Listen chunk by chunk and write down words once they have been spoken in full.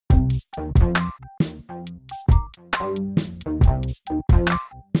Sobrang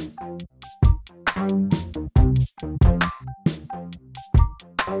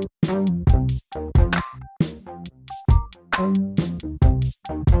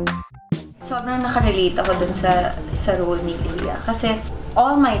nakarelate ako dun sa role ni Bea. Kasi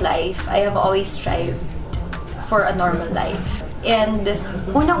all my life, I have always strived for a normal life. And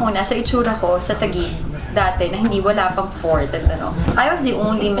unang-una, sa itsura ko, sa Taguig, dati, na hindi wala pang fourth and ano. I was the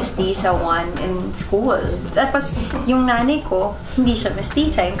only mestiza one in school. Tapos, yung nanay ko, hindi siya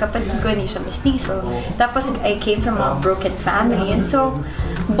mestiza. Yung kapatid ko, hindi siya mestizo. Tapos, I came from a broken family. And so,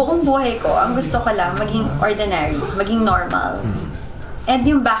 buong buhay ko, ang gusto ko lang, maging ordinary, maging normal. And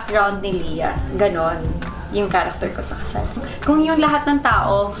yung background ni Lea, ganon, yung character ko sa Kasal. Kung yung lahat ng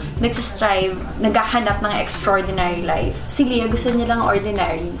tao nagsistrive, naghahanap ng extraordinary life, si Lea gusto niya lang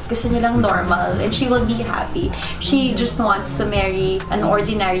ordinary, gusto niya lang normal, and she will be happy. She just wants to marry an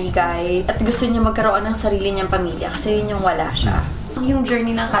ordinary guy, at gusto niya magkaroon ng sarili niyang pamilya, kasi yun yung wala siya. Yung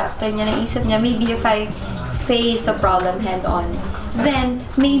journey ng character niya, naisip niya, maybe if I face the problem head-on, then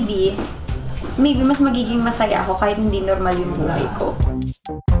maybe mas magiging masaya ako kahit hindi normal yung buhay ko.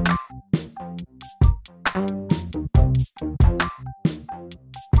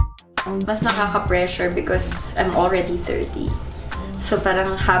 Mas nakaka-pressure because I'm already 30. So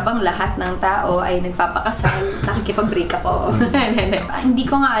parang habang lahat ng tao ay nagpapakasal, nakikipag-break ako. Hindi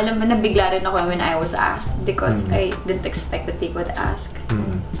ko nga alam, nabigla rin ako when I was asked because I didn't expect that they would ask.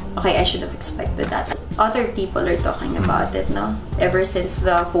 Okay, I should have expected that. Other people are talking about it, no? Ever since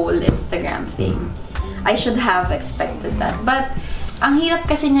the whole Instagram thing. I should have expected that. But ang hirap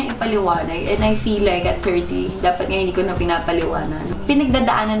kasi niya ipaliwanag, and I feel like at 30, dapat nga hindi ko na pinapaliwanag.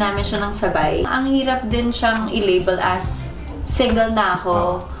 Pinagdadaanan namin siya ng sabay. Ang hirap din siyang i-label as single na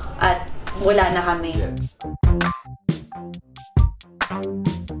ako at wala na kami. Yeah.